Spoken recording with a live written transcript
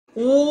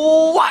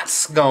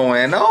What's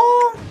going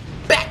on?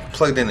 Back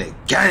plugged in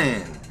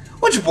again.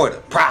 What's your boy the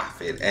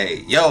Prophet?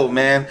 Hey, yo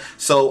man.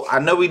 So I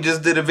know we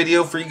just did a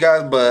video for you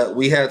guys, but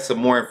we had some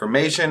more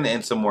information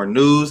and some more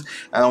news.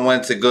 I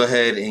wanted to go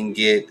ahead and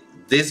get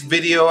this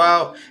video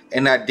out,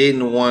 and I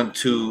didn't want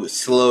to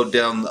slow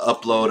down the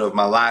upload of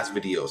my last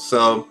video.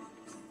 So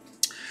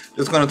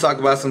just going to talk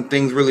about some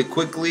things really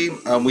quickly.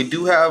 We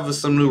do have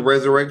some new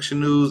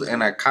resurrection news,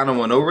 and I kind of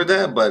went over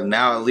that, but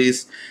now at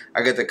least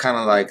I get to kind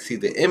of like see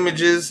the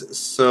images.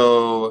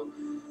 So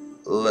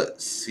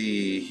let's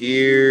see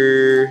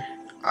here.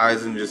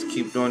 Eisen, just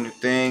keep doing your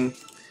thing.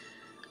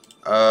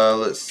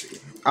 Let's see.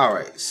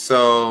 Alright,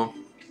 so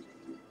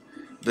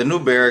the new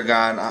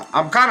Baragon.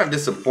 I'm kind of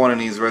disappointed in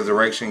these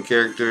resurrection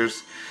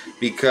characters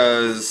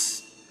because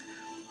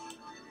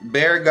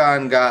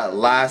Baragon got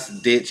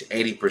last ditch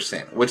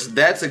 80%, which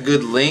that's a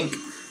good link,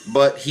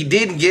 but he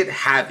didn't get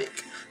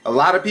Havoc. A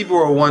lot of people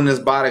were wanting this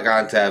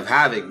Baragon to have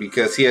Havoc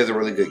because he has a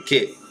really good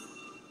kit.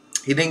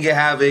 He didn't get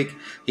Havoc.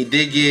 He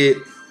did get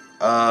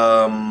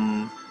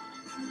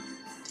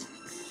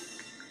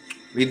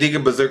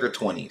Berserker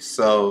 20,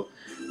 so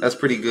that's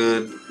pretty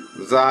good.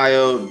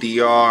 Zio,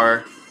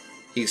 DR,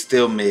 he's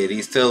still mid.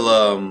 He's still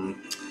a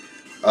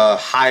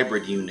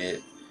hybrid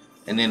unit.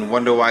 And then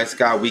Wonder Wife's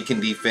got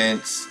weakened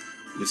defense.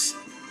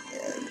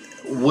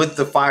 With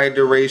the fire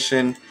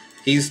duration,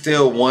 he's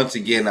still once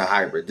again a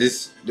hybrid.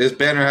 This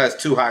banner has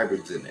 2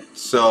 hybrids in it.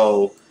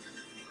 So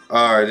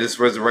this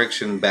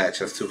resurrection batch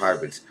has 2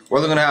 hybrids. We're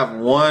only gonna have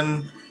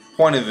 1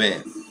 point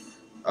event,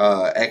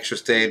 extra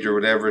stage or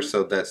whatever.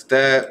 So that's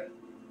that.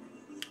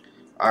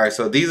 All right.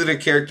 So these are the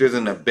characters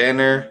in the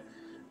banner.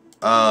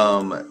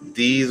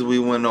 These we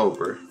went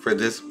over for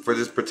this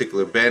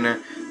particular banner,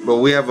 but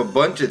we have a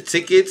bunch of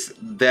tickets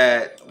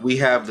that we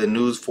have the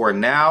news for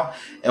now,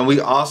 and we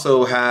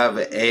also have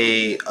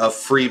a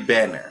free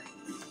banner.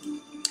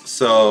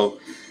 So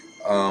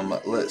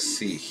let's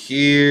see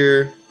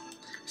here.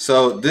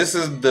 So this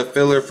is the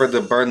filler for the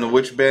Burn the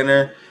Witch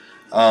banner,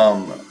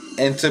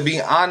 and to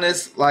be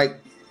honest, like,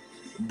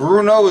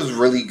 Bruno is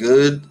really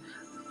good.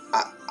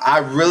 I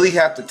really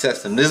have to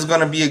test him. This is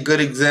going to be a good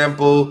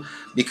example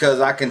because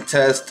I can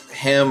test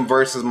him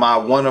versus my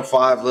 1 of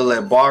 5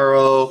 Lilith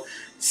Barrow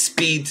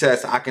speed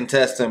test. I can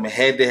test him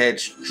head to head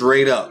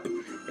straight up,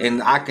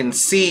 and I can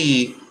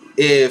see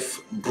if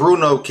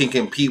Bruno can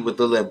compete with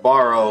Lilith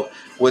Barrow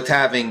with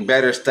having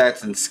better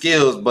stats and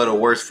skills but a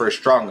worse first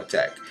strong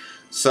attack.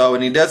 So,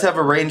 and he does have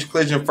a range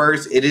collision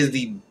first. It is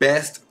the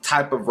best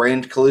type of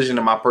range collision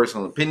in my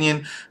personal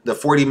opinion. The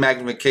 40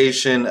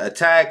 magnification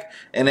attack,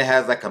 and it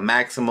has like a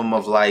maximum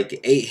of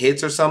like 8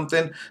 hits or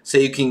something. So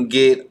you can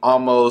get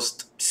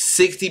almost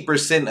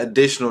 60%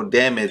 additional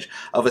damage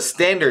of a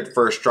standard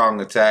first strong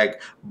attack,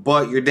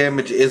 but your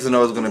damage isn't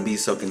always going to be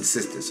so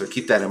consistent. So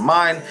keep that in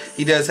mind.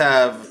 He does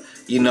have,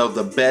 you know,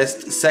 the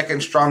best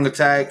second strong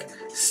attack,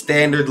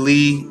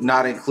 standardly,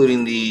 not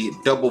including the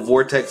double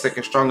vortex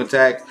second strong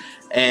attack.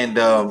 And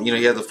you know,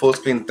 he has a full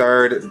screen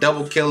third,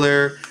 double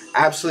killer,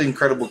 absolutely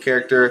incredible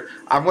character.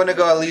 I'm going to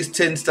go at least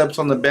 10 steps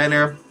on the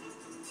banner,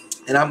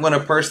 and I'm going to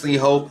personally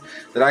hope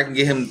that I can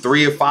get him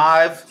 3 of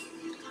 5,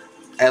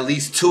 at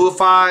least 2 of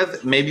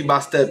 5, maybe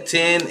by step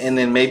 10, and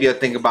then maybe I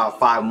think about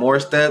 5 more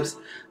steps.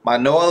 My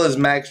Noelle is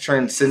max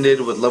transcended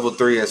with level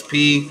 3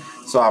 SP,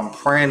 so I'm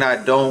praying I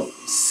don't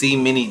see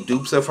many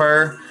dupes of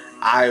her.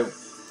 I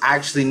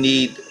actually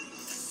need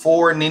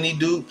 4 Nini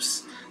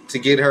dupes to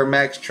get her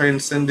max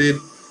transcended,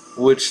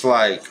 which,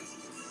 like,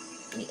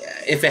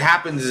 if it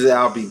happens,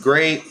 that'll be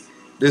great.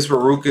 This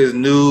Veruca is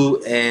new,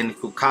 and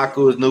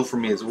Kukaku is new for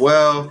me as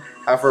well.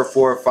 Have her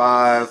 4 of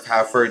 5,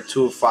 have her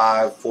 2 of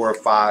 5, 4 of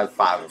 5,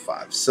 5 of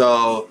 5.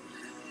 So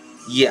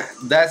yeah,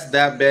 that's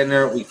that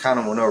banner. We kind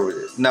of went over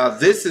this. Now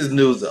this is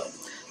new though.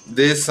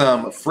 This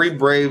free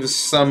Braves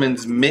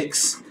summons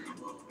mix,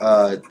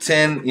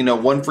 10, you know,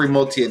 1 free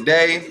multi a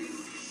day.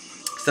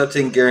 Step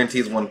 10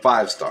 guarantees 1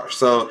 5-star.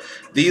 So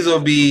these will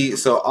be,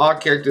 so all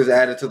characters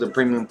added to the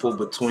premium pool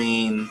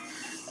between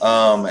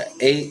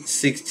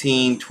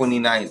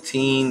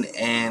 8/16/2019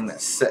 and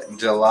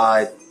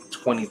July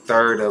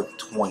 23rd of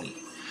 20.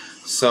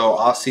 So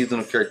all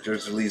seasonal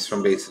characters released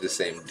from basically the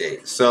same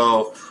date.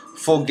 So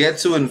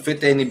Fugetsu and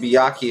 5th ANNI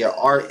BYAK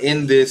are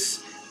in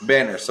this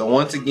banner. So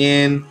once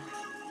again,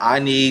 I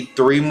need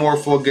 3 more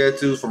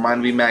Fugetsus for mine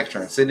to be max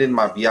transcended.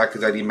 My BYAK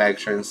is already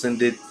max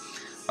transcended.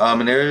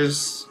 And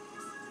there's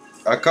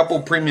a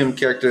couple premium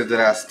characters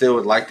that I still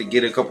would like to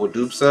get a couple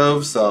dupes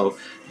of. So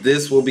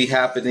this will be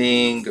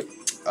happening,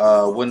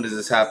 when does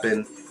this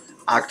happen?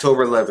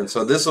 October 11th.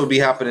 So this will be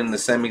happening the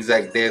same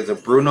exact day as the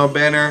Bruno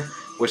banner,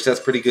 which that's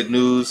pretty good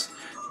news.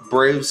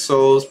 Brave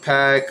Souls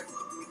pack.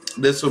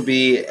 This will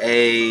be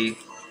a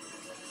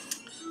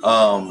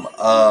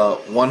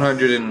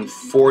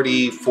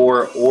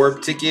 144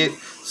 orb ticket.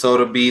 So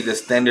it'll be the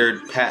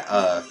standard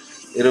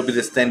it'll be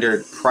the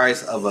standard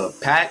price of a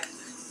pack,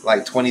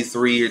 like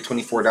 $23 or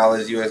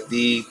 $24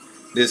 USD.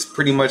 this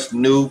pretty much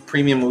new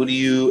premium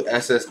Uryu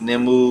SS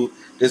Nemu.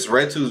 This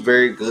red 2 is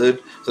very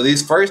good. So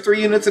these first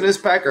 3 units in this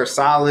pack are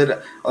solid.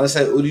 I'm gonna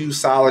say Uryu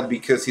solid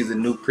because he's a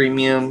new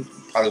premium.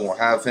 Probably won't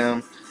have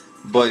him.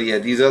 But yeah,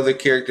 these other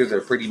characters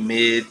are pretty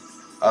mid.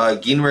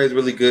 Ginrei is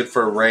really good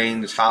for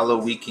range, Hollow,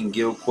 Weak, and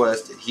Guild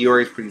Quest. And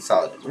Hiyori is pretty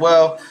solid as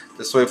well.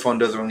 The Soy Phone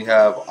doesn't really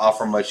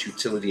offer much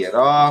utility at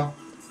all.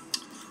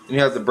 Then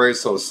you have the Brave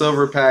Soul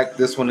Silver pack.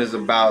 This one is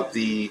about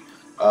the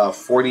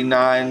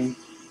 $49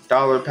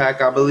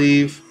 pack, I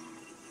believe.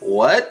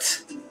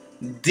 What?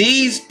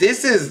 This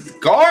is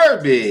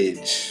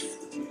garbage.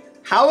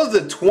 How is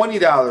the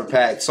 $20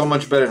 pack so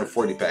much better than the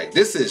 $40 pack?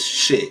 This is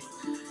shit.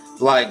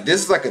 Like,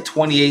 this is like a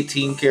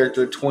 2018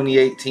 character,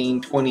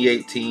 2018,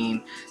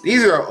 2018.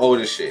 These are old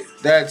as shit.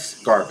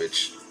 That's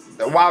garbage.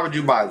 Why would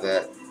you buy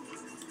that?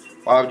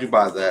 Why would you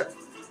buy that?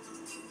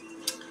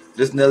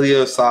 This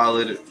Nelia is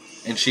solid,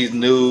 and she's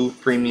new,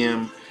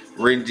 premium.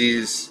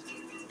 Renji's,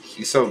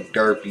 he's so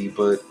derpy,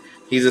 but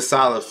he's a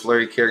solid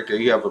flurry character.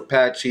 You have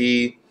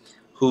Apache,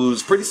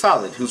 who's pretty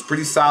solid.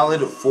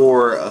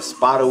 For a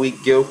spot a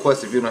week guild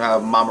quest if you don't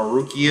have Mama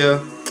Rukia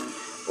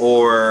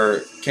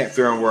or Can't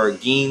Fear and Word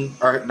Gin,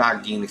 or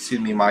not Gin, excuse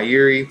me,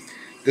 Mayuri.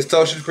 This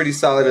Toshin's pretty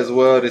solid as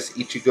well. This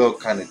Ichigo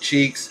kind of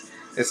cheeks.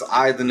 This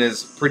Aizen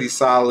is pretty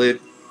solid,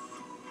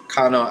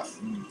 kind of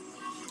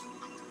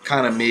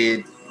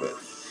mid, but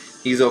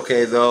he's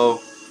okay though.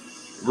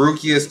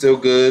 Rukia is still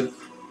good,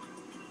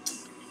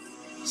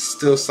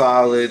 still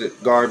solid,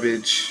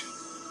 garbage,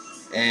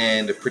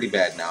 and pretty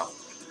bad now.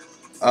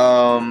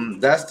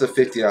 That's the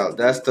 $50.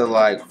 That's the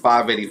like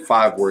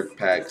 $5.85 worth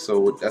pack.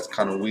 So that's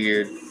kind of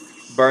weird.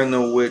 Burn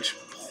the Witch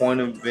point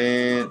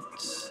event.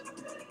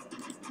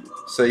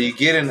 So you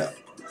get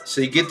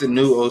the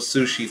new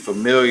Osushi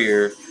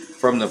familiar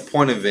from the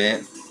point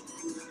event.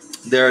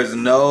 There is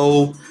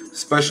no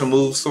special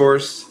move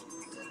source.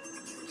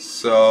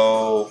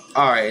 So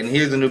alright, and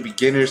here's the new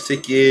beginner's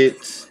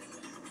ticket.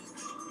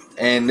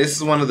 And this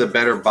is one of the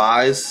better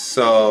buys.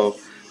 So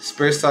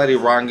Spirit Society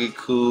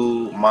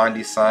Rangiku,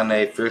 Mandi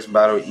Sane, Fierce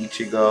Battle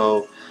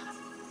Ichigo,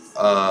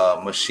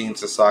 Machine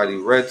Society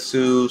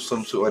Retsu,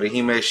 Sumsu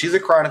Orihime. She's a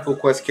Chronicle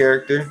Quest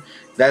character.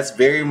 That's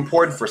very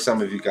important for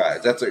some of you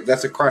guys. That's a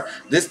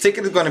this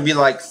ticket is going to be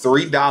like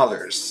 $3,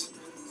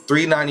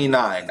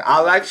 $3.99.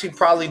 I'll actually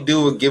probably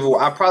do a giveaway.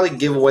 I'll probably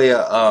give away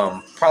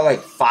a probably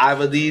like 5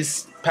 of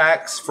these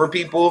packs for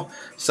people.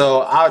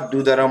 So I'll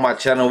do that on my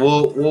channel.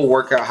 We'll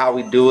work out how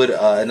we do it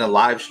in a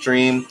live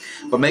stream.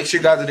 But make sure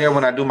you guys are there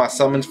when I do my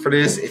summons for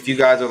this. If you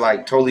guys are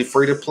like totally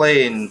free to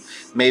play and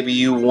maybe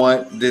you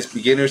want this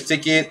beginner's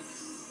ticket,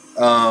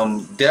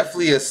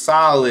 definitely a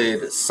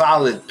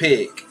solid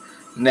pick.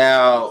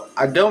 Now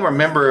I don't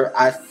remember.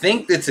 I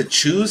think it's a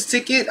choose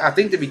ticket. I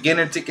think the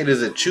beginner ticket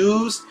is a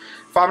choose,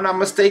 if I'm not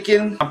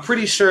mistaken. I'm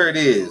pretty sure it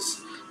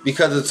is,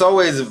 because it's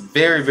always a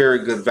very, very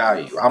good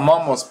value. I'm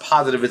almost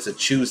positive it's a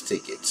choose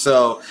ticket.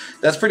 So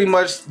that's pretty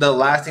much the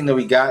last thing that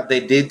we got.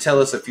 They did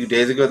tell us a few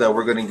days ago that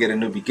we're going to get a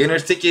new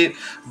beginner's ticket,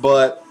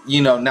 but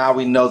you know, now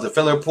we know the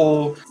filler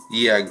pool.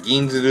 Yeah,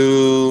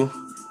 Ginzuru,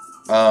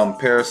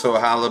 Parasol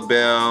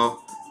Halibel,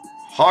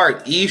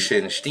 Hard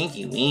Ishin,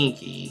 Stinky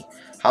Winky,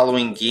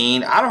 Halloween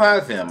Gin. I don't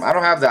have him. I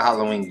don't have the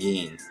Halloween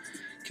Gin.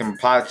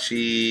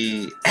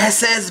 Kenpachi,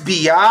 SS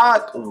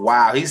BYAK.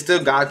 Wow, he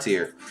still got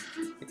here.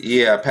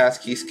 Yeah,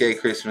 past Kisuke,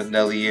 Christmas,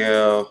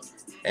 Nelliel,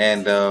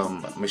 and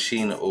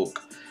Machine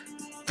Oak.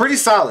 Pretty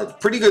solid.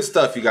 Pretty good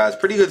stuff, you guys.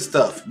 Pretty good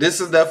stuff.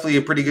 This is definitely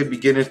a pretty good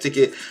beginner's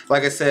ticket.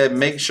 Like I said,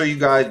 make sure you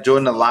guys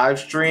join the live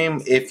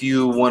stream if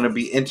you want to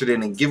be entered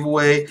in a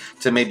giveaway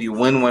to maybe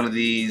win one of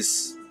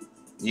these,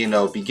 you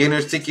know,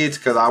 beginner's tickets,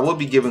 because I will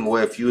be giving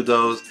away a few of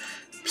those.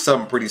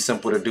 Something pretty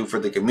simple to do for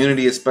the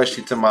community,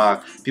 especially to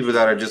my people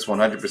that are just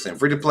 100%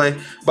 free to play.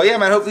 But yeah,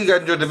 man, hopefully you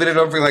guys enjoyed the video.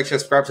 Don't forget to like, share,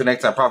 subscribe. Till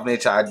next time, Prophet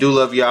Nature. I do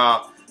love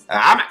y'all.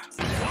 I'm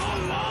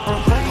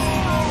out.